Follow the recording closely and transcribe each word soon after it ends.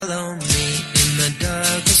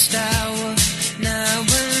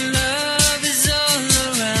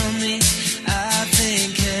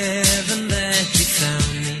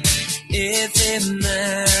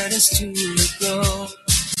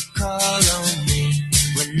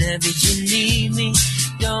whenever you need me.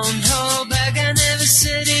 Don't hold back, I never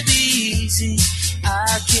said it'd be easy.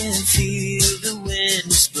 I can feel the wind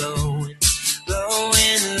is blowing,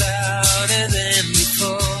 blowing louder than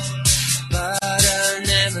before. But I'll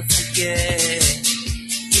never forget.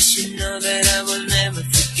 You should know that I will never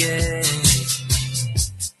forget.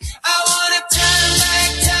 I wanna turn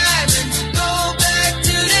back time and go back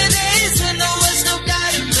to the days when there was no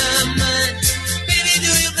doubt in my mind. Baby,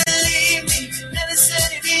 do you believe me? Never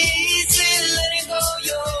said it'd be easy letting go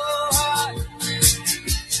your heart.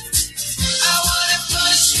 I wanna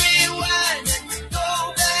push rewind and go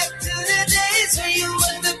back to the days when you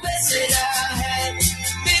were the best that I had.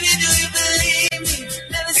 Baby, do you believe me?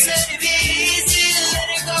 Never said it'd be easy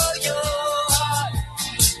letting go your heart.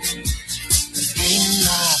 In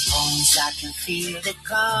my bones I can feel it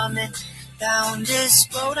coming. Down this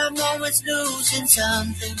road I'm always losing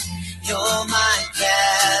something. You're my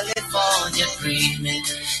California dreaming.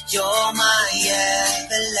 You're my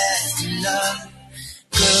everlasting love.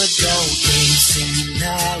 Good old days singing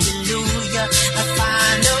hallelujah. I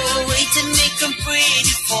find a way to make them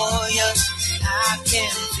pretty for you. I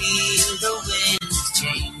can feel the wind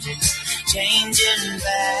changing, changing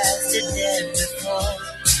faster than before.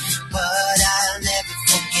 But I'll never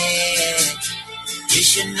forget. You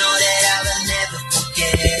should know that I will never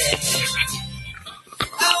forget.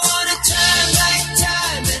 I wanna turn back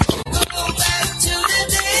time and go back to the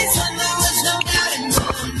days when there was no doubt in my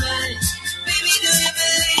mind. Baby, do you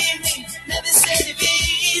believe me? Never said it'd be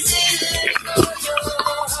easy letting go your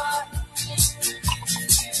heart.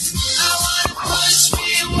 I wanna push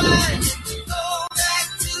rewind and go back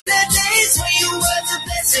to the days when you were the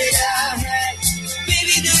best that I had.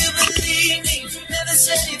 Baby, do you believe me? Never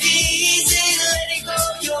said it'd be easy letting go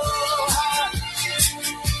your heart.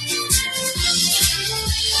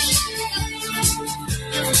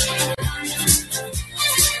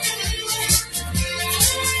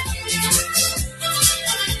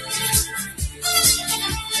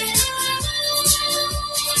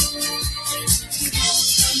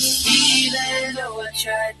 Even though I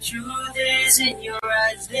tried, truth is in your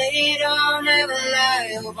eyes. They don't ever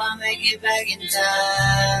lie. Hope I make it back in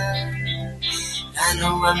time. I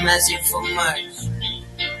know I'm asking for much.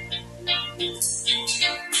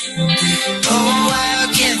 Oh, I'll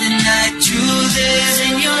give the night. Truth is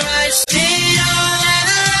in your eyes. They don't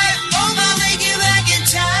ever lie. Hope I make it back in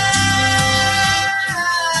time.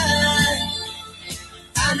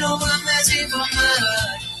 I know I'm asking for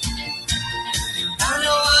much. I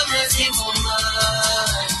know I'm asking for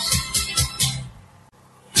much.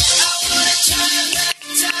 I wanna turn back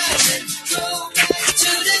time and go back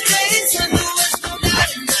to the days when there was no doubt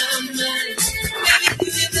in my mind. Baby, do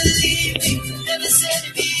you believe me? Never said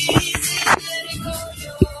it'd be easy letting go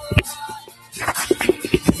your heart.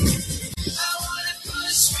 I wanna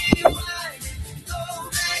push rewind and go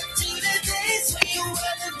back to the days when you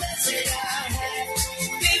were the best that I had.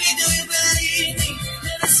 Baby, do you believe me?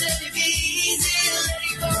 Never said it'd be easy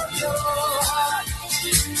letting go your heart.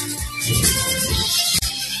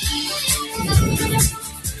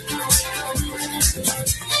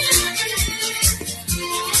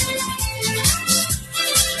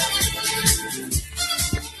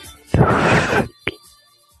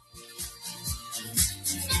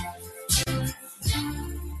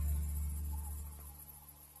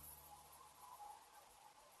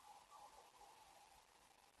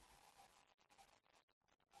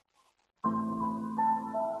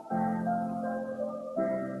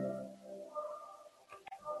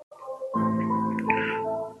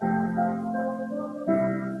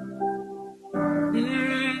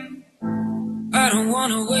 I don't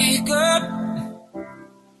wanna wake up,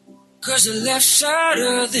 'cause the left side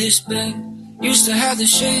of this bed used to have the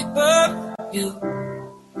shape of you.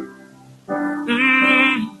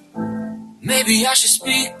 Maybe I should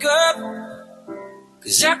speak up,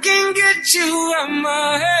 'cause I can't get you out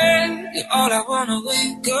my head. You're all I wanna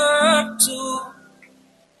wake up to.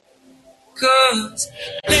 'Cause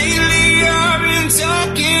lately I've been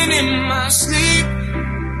talking in my sleep.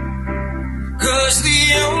 'Cause the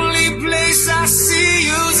only place I see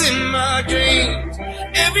you's in my dreams.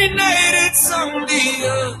 Every night it's only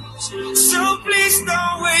us. So please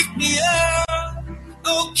don't wake me up.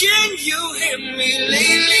 Oh, can you hear me?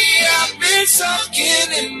 Lately I've been talking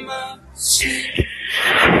in my sleep.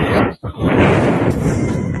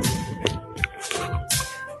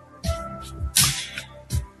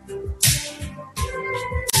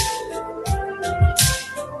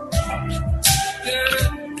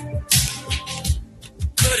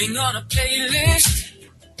 Putting on a playlist,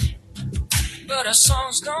 but our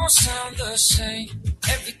songs don't sound the same.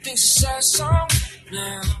 Everything's a sad song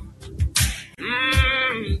now.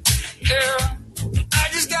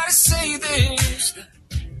 is that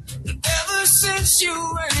ever since you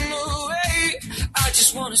went away, I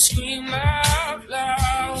just wanna scream out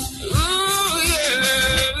loud. Ooh,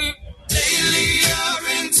 yeah. Lately I've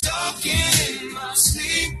been talking in my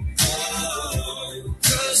sleep. Oh,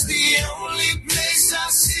 'cause the only place I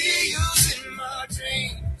see you's in my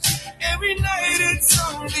dreams. Every night it's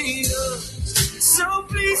only us. So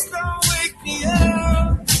please don't wake me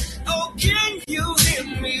up. Oh, can you hear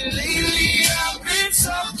me? Lately I've been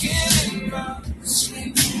talking in my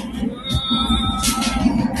sleep.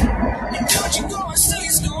 Don't you go and say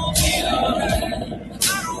it's gonna be alright.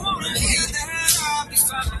 I don't wanna hear that I'll be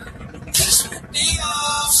fine. That's what they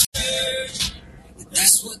all say.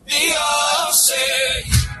 That's what they all say.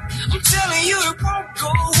 I'm telling you it won't go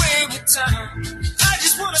away with time. I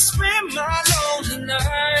just wanna spend my lonely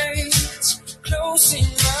nights closing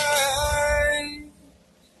my eyes.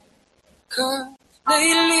 'Cause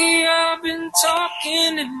lately I've been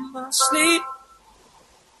talking in my sleep.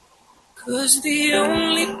 'Cause the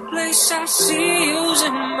only place I see you's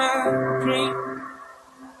in my dream.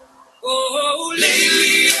 Oh,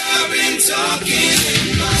 lately I've been talking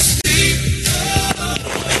in my sleep. Oh,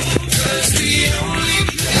 'cause the only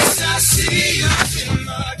place I see you's in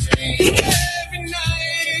my dream. Every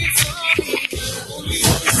night it's only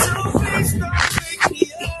you. So please don't wake me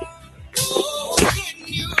up. Oh, can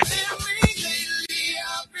you hear me? Lately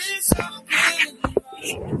I've been talking in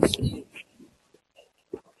my sleep.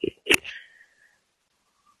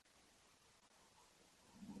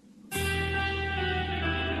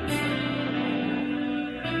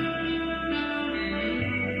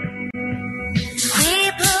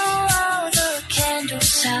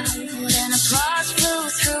 Out and applause flew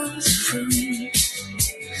through the room,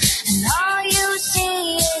 and all you see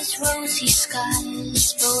is rosy skies,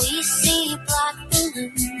 but we see black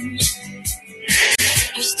balloons.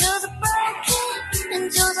 Here's to the broken and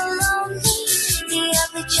to the lonely, the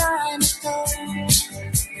ugly trying to go,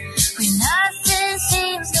 where nothing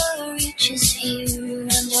seems to reach us here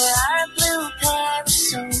under our blue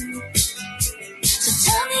parasol. So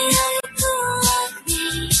tell me how you feel like me.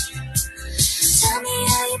 Tell me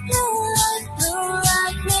how you blue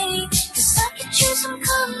like me, 'cause I could choose some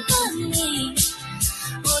company.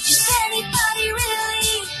 Or just anybody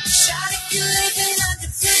really. Shout if you're living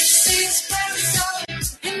under Texas parasol,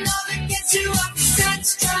 and all that gets you off the set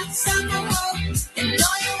starts on the wall, and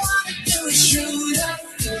all you wanna do is shoot up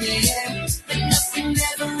through the air, but nothing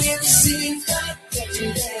ever really seems to get you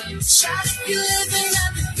there. Shout if you're living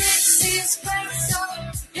under Texas parasol,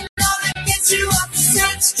 and all that gets you off the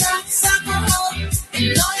set starts on the wall,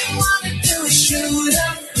 and all you wanna do is shoot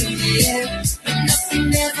up through the air, but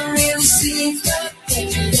nothing ever really seems to get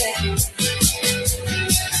you there.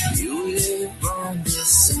 You live on the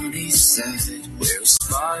sunny side, where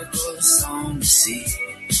sparkles on the sea,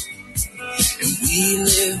 and we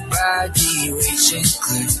live by the raging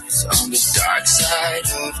cliffs on the dark side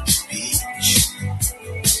of the beach.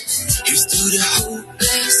 Here's to the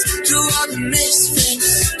hopeless, to all the misfits,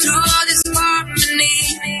 to all this harmony,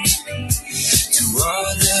 to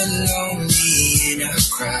all the lonely in a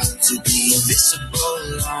crowd, to the invisible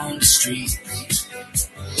on the street.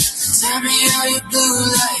 So tell me how you blue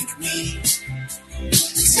like me.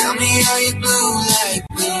 Tell me how you blue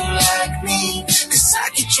like me, 'cause I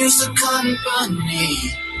could choose some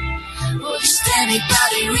company. Or just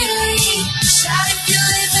anybody really. Shout if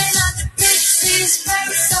you're living on the Dixie's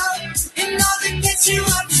parasol, and all that gets you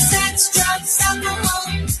up is that struts out the wall,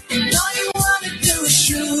 and all you wanna do is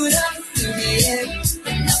shoot up through the air,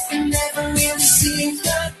 but nothing ever really seems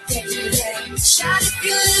to get you there. Shout if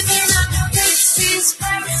you're living on the Dixie's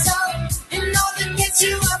parasol, and all that gets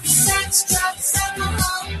you up is that struts out the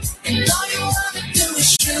wall, and all you wanna do is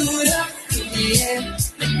shoot up through the air,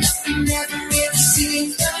 but nothing ever really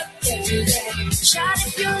seems to get you there. Shout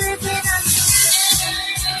if you're living on the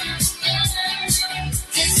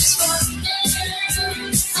this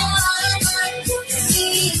is for all of my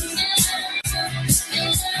Dixie.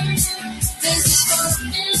 This is for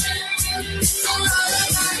all of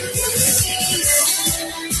my Dixie. This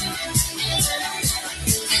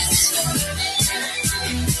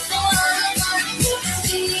is for all of my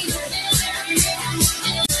Dixie.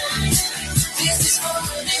 This is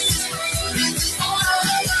for all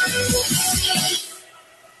of my Dixie.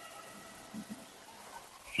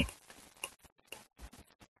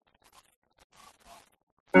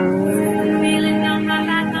 Feeling down my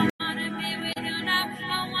back, I wanna be with you now.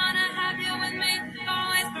 I wanna have you with me,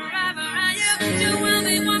 always forever. And you will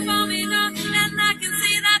be one for me now, and I can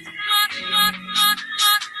see that.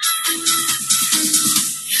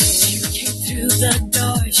 You came through the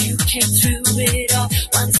doors, you came through it all.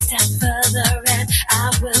 One step further and I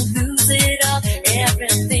will lose it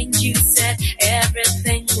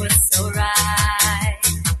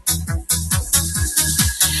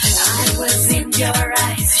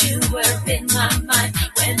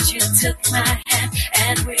took my hand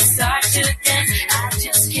and we start to dance. I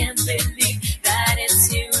just can't believe that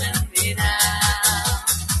it's you and me now.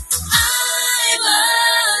 I'm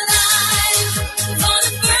alive for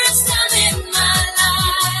the first time in my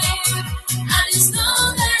life. I just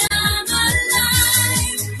know that I'm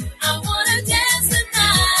alive. I wanna dance the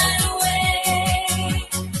night away.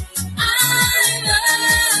 I'm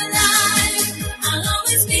alive. I'll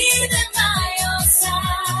always be there by your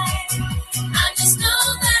side. I just know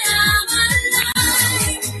that I'm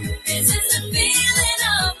alive. This is the feeling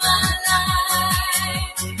of my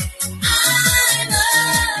life. I'm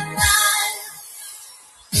alive.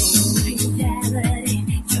 Reality,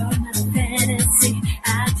 you're my fantasy. I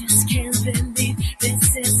just can't believe this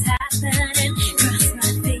is happening. Cross my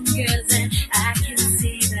fingers and I can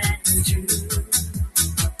see that it's true.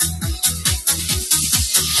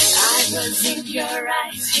 I was in your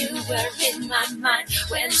eyes, you were in my mind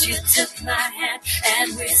when you took my hand and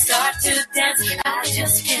we start to dance. I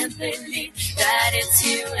just can't believe that it's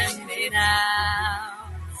you and me now.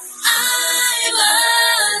 I'm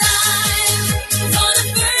alive for the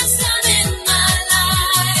first time in my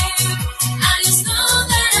life. I just know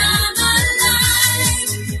that I'm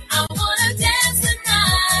alive. I wanna dance the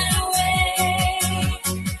night away.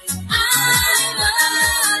 I'm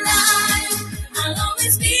alive. I'll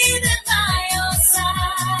always be there by your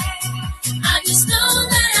side. I just know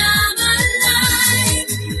that I'm alive.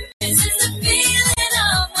 This is the feeling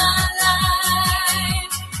of my life.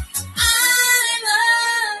 I'm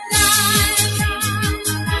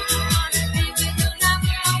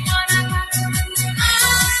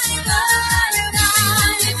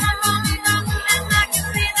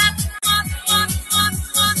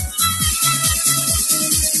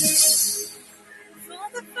for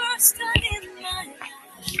the first time in my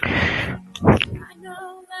life, I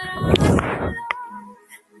know that I'm alone.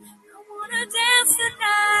 I wanna dance the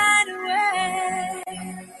night away.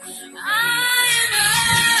 I'm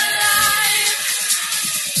alive,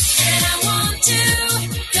 and I want to,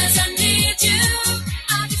 'cause I need you.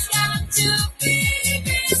 I just got to be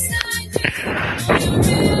beside you. You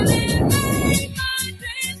really make my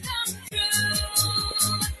dreams come true.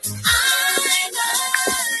 I'm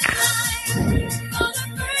alive for the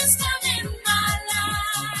first time in my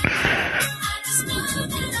life. I just know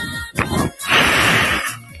that I'm alive.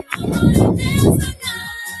 I wanna dance the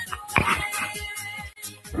night away.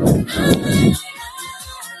 I'm alive.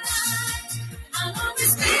 I'll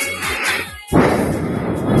always be alive.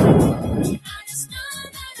 I just know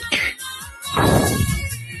that I'm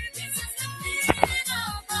alive. This is the feeling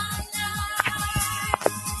of my life.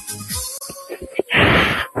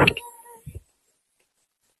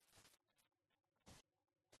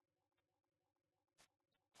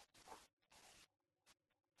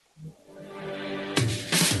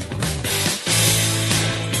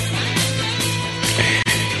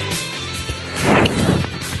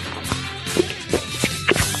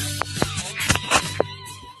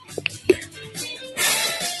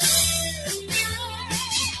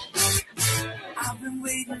 I've been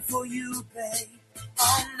waiting for you, babe,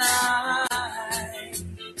 all night.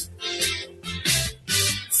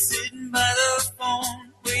 Sitting by the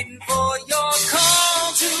phone, waiting for your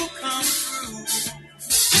call to come through.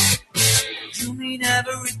 You mean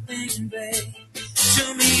everything, babe,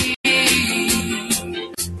 to me.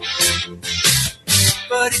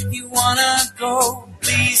 But if you wanna go,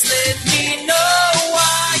 please let me know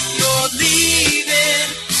why you're leaving.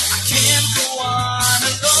 I can't go on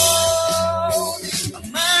alone. My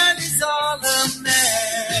mind is all a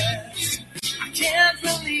mess. I can't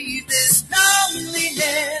believe this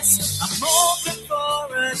loneliness. I'm open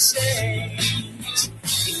for a change.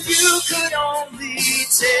 If you could only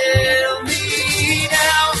tell me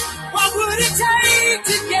now, what would it take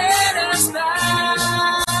to get us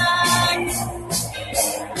back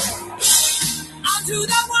onto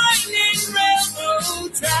the winding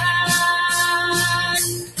railroad track?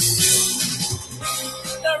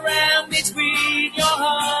 The round between your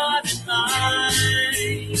heart and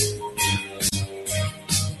mine.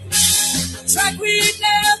 Track we'd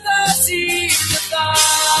never see goodbye.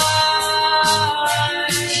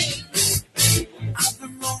 I've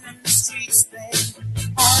been roaming the streets, babe,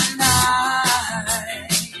 all night.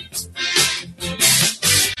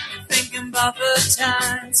 Thinking about the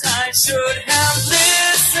times I should have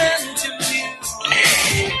listened to you.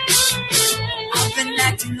 I've been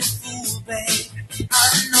acting a fool, babe, I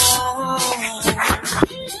know.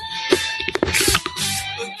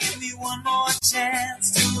 But give me one more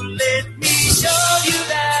chance to let me show you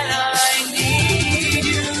that I need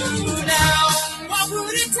you now. What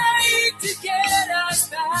would it take to get us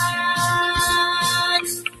back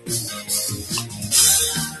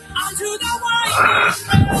onto the winding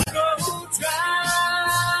railroad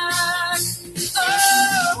track.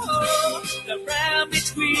 Oh, the ground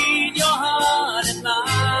between your heart and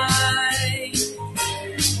mine.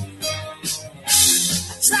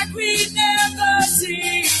 A track we never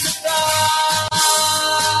seem to find.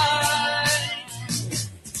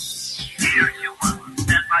 Here you are.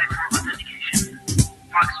 Stand by for authentication.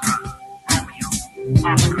 Foxtrot, Romeo,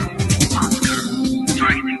 Oscar, Oscar.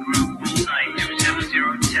 Targeting group bullseye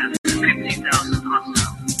 27010. 15,000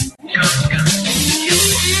 hostile. Gun.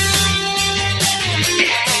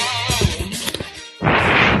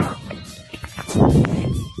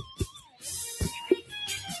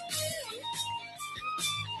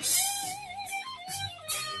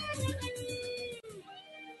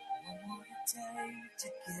 To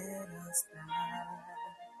get us back.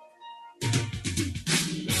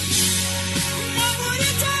 What would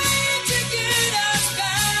it take to get us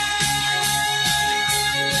back?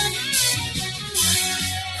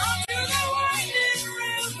 Onto the winding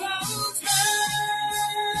railroad track.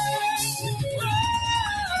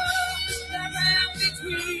 The ground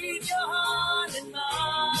between your heart and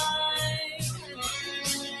mine.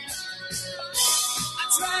 A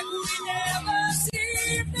track we never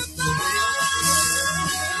seem to find.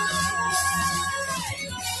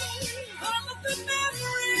 All of the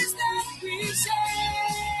memories that we share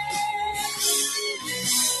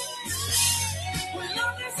will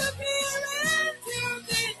all disappear into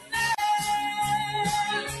thin air.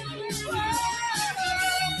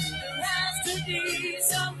 There has to be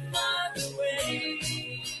some other way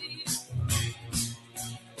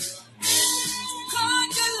to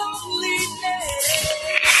conquer loneliness.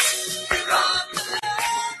 From the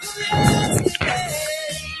love of yesterday.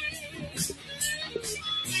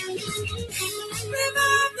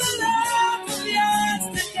 Revive the love of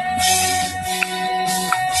yesterday.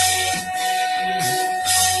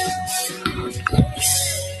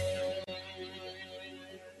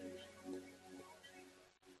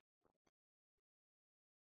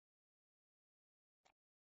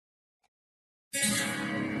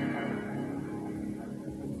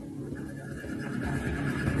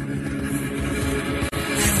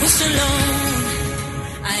 I was alone.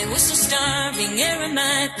 I was so starving,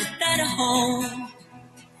 eremite without a home.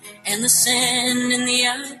 And the sand in the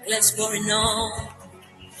hourglass pouring on.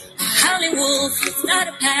 A howling wolf without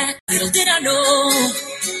a pack. Little did I know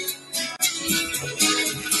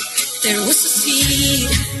there was a seed,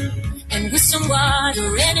 and with some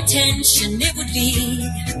water and attention it would lead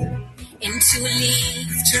into a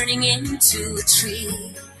leaf, turning into a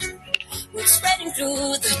tree. We're spreading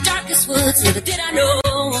through the darkest woods. Little did I know,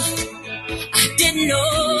 I didn't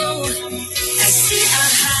know. I see a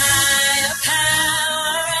higher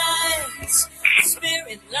power rise, a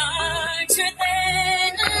spirit larger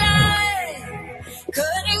than life,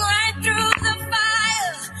 cutting right through the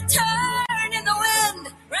fire, turning the wind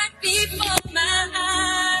right before my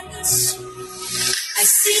eyes. I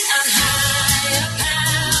see a higher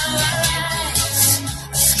power rise,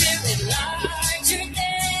 a spirit larger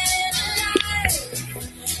than life,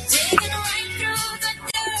 digging right through the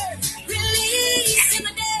dirt, releasing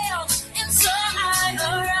the dam, and so I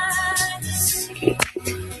arise.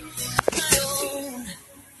 My own,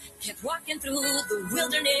 kept walking through the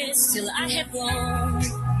wilderness till I had grown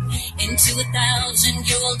into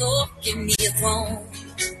 1,000-year-old oak, give me a throne.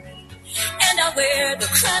 And I wear the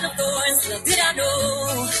crown of thorns. Little did I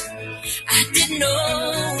know, I didn't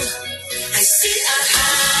know. I see a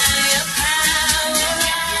higher power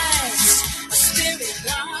rise, a spirit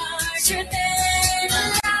larger than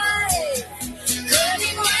life,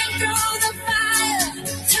 cutting right through the fire,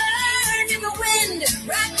 turning the wind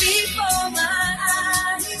right before my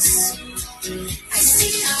eyes. I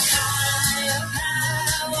see a higher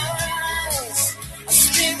power rise, a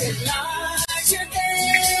spirit larger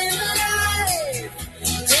than life,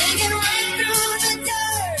 digging right through the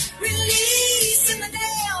dirt, releasing the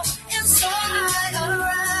dam, and so I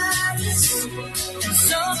arise, and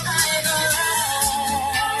so I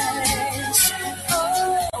arise.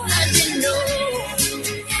 Oh, I didn't know,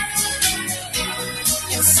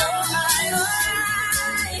 and so I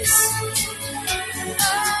arise.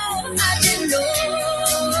 Oh, I didn't know.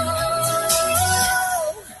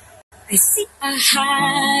 I see a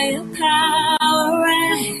higher power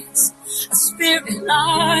rise, a spirit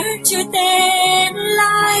larger than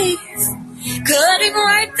life, cutting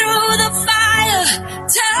right through the fire,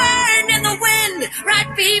 turning the wind right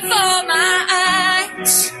before my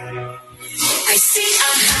eyes. I see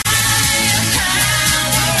a higher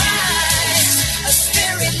power rise, a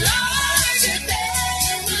spirit larger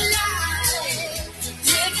than life,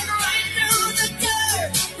 digging right through the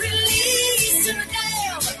dirt, releasing the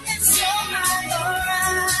dam, and so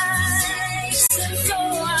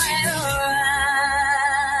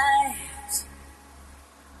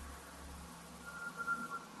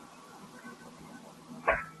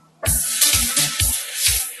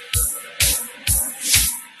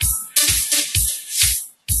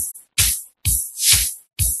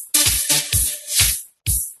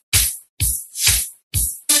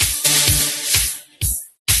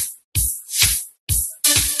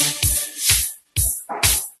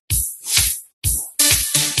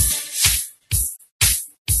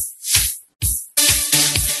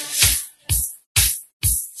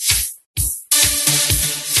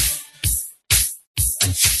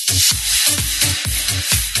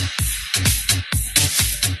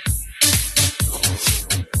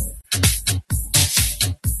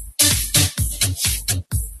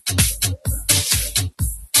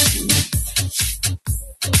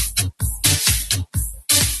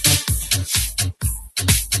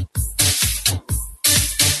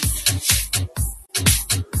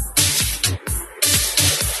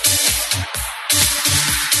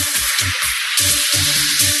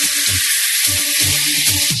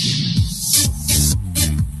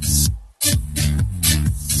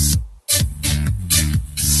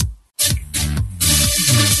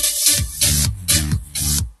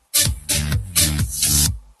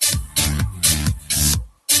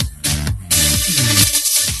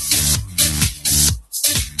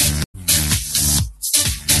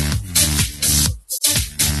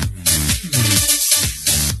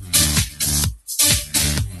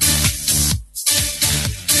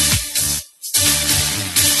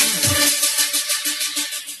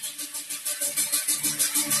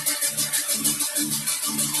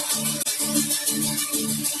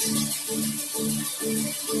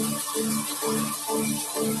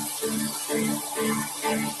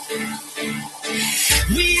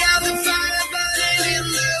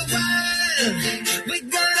We're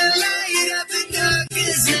gonna light up the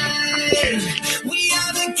darkest night. We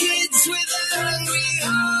are the kids with the hungry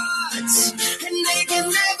hearts, and they can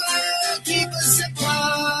never keep us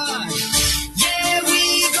apart. Yeah, we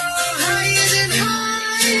go higher than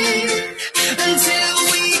high until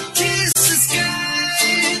we kiss the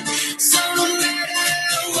sky. So no matter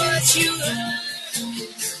what you heard,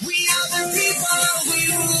 we are the people, we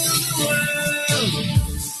rule the world.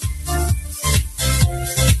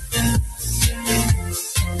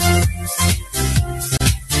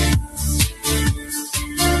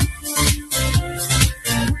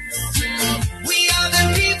 We are the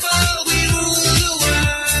people, we rule the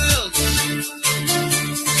world.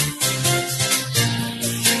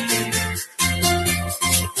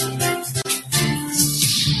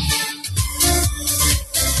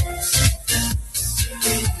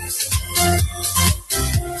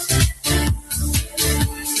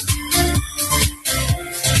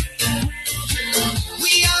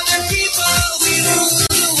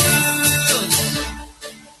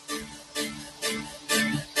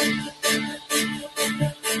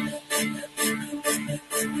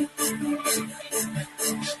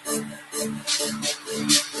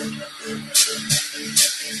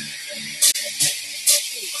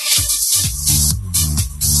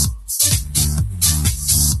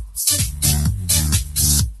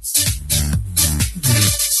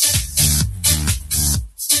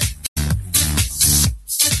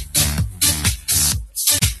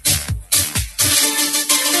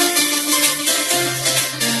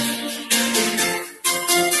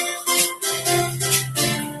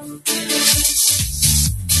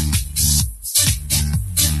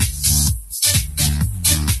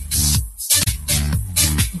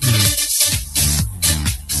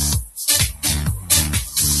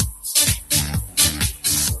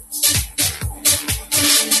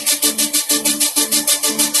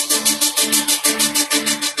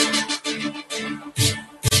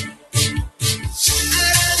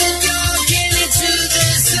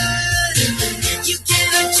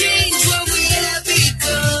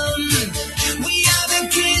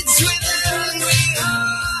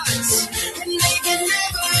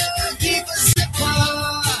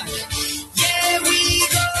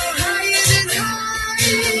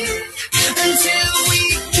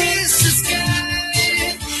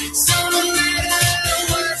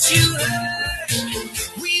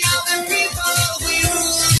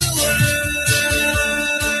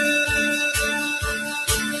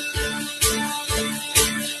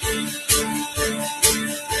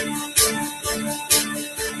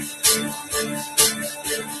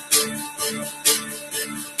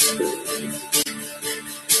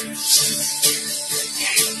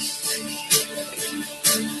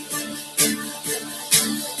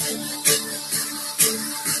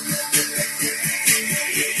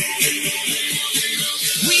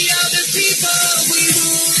 We are the people, we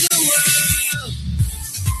rule the world.